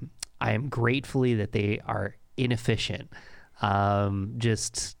 I am gratefully that they are inefficient.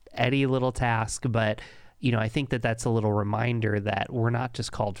 Just any little task, but I think that that's a little reminder that we're not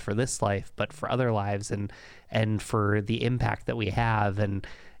just called for this life, but for other lives, and for the impact that we have. And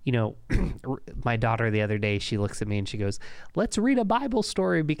my daughter the other day, she looks at me and she goes, "Let's read a Bible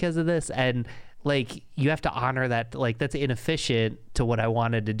story because of this." And like, you have to honor that. Like, that's inefficient to what I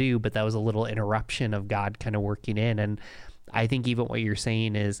wanted to do, but that was a little interruption of God kind of working in. And I think even what you're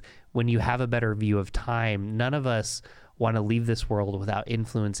saying is, when you have a better view of time, none of us want to leave this world without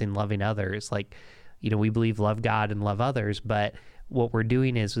influencing loving others. Like, we believe love God and love others, but what we're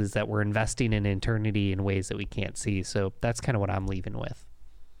doing is that we're investing in eternity in ways that we can't see. So that's kind of what I'm leaving with.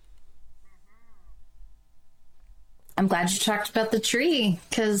 I'm glad you talked about the tree,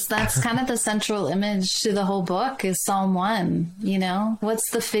 because that's kind of the central image to the whole book is Psalm 1.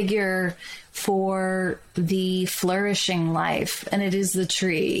 What's the figure for the flourishing life? And it is the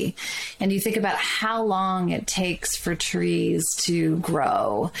tree. And you think about how long it takes for trees to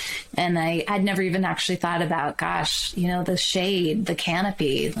grow. And I'd never even actually thought about, the shade, the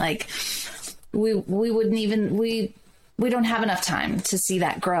canopy. Like, we we don't have enough time to see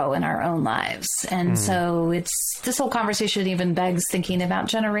that grow in our own lives. And so this whole conversation even begs thinking about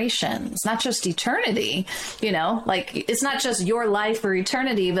generations, not just eternity, like it's not just your life or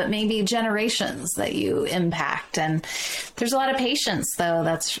eternity, but maybe generations that you impact. And there's a lot of patience though,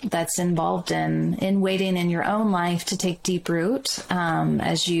 that's involved in waiting in your own life to take deep root,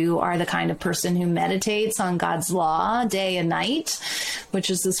 as you are the kind of person who meditates on God's law day and night, which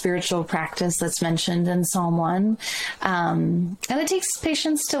is the spiritual practice that's mentioned in Psalm 1. And it takes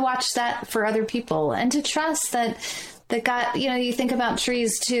patience to watch that for other people and to trust that God, you think about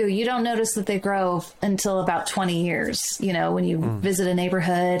trees too. You don't notice that they grow until about 20 years, when you visit a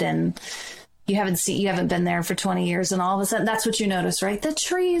neighborhood and you haven't been there for 20 years, and all of a sudden that's what you notice, right? The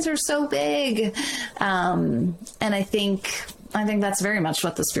trees are so big. And I think that's very much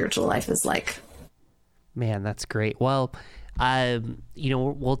what the spiritual life is like. Man, that's great. Well,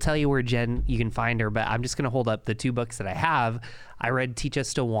 we'll tell you where Jen, you can find her, but I'm just going to hold up the 2 books that I have. I read Teach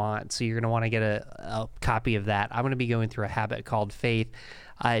Us to Want, so you're going to want to get a copy of that. I'm going to be going through A Habit Called Faith.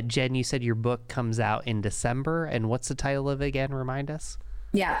 Jen, you said your book comes out in December, and what's the title of it again? Remind us.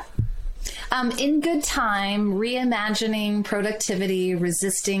 Yeah. In Good Time, Reimagining Productivity,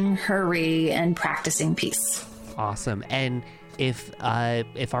 Resisting Hurry, and Practicing Peace. Awesome. And if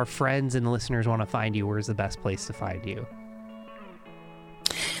our friends and listeners want to find you, where's the best place to find you?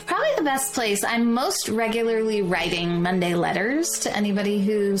 Probably the best place. I'm most regularly writing Monday letters to anybody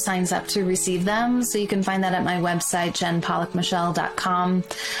who signs up to receive them. So you can find that at my website, jenpollockmichelle.com.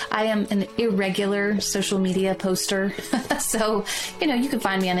 I am an irregular social media poster. So, you can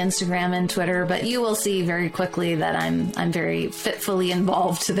find me on Instagram and Twitter, but you will see very quickly that I'm very fitfully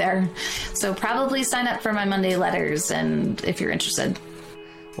involved there. So probably sign up for my Monday letters, and if you're interested.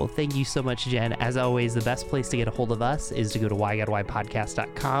 Well, thank you so much, Jen. As always, the best place to get a hold of us is to go to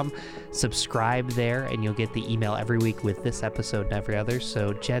whygodwhypodcast.com, subscribe there, and you'll get the email every week with this episode and every other.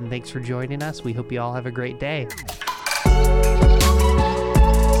 So, Jen, thanks for joining us. We hope you all have a great day.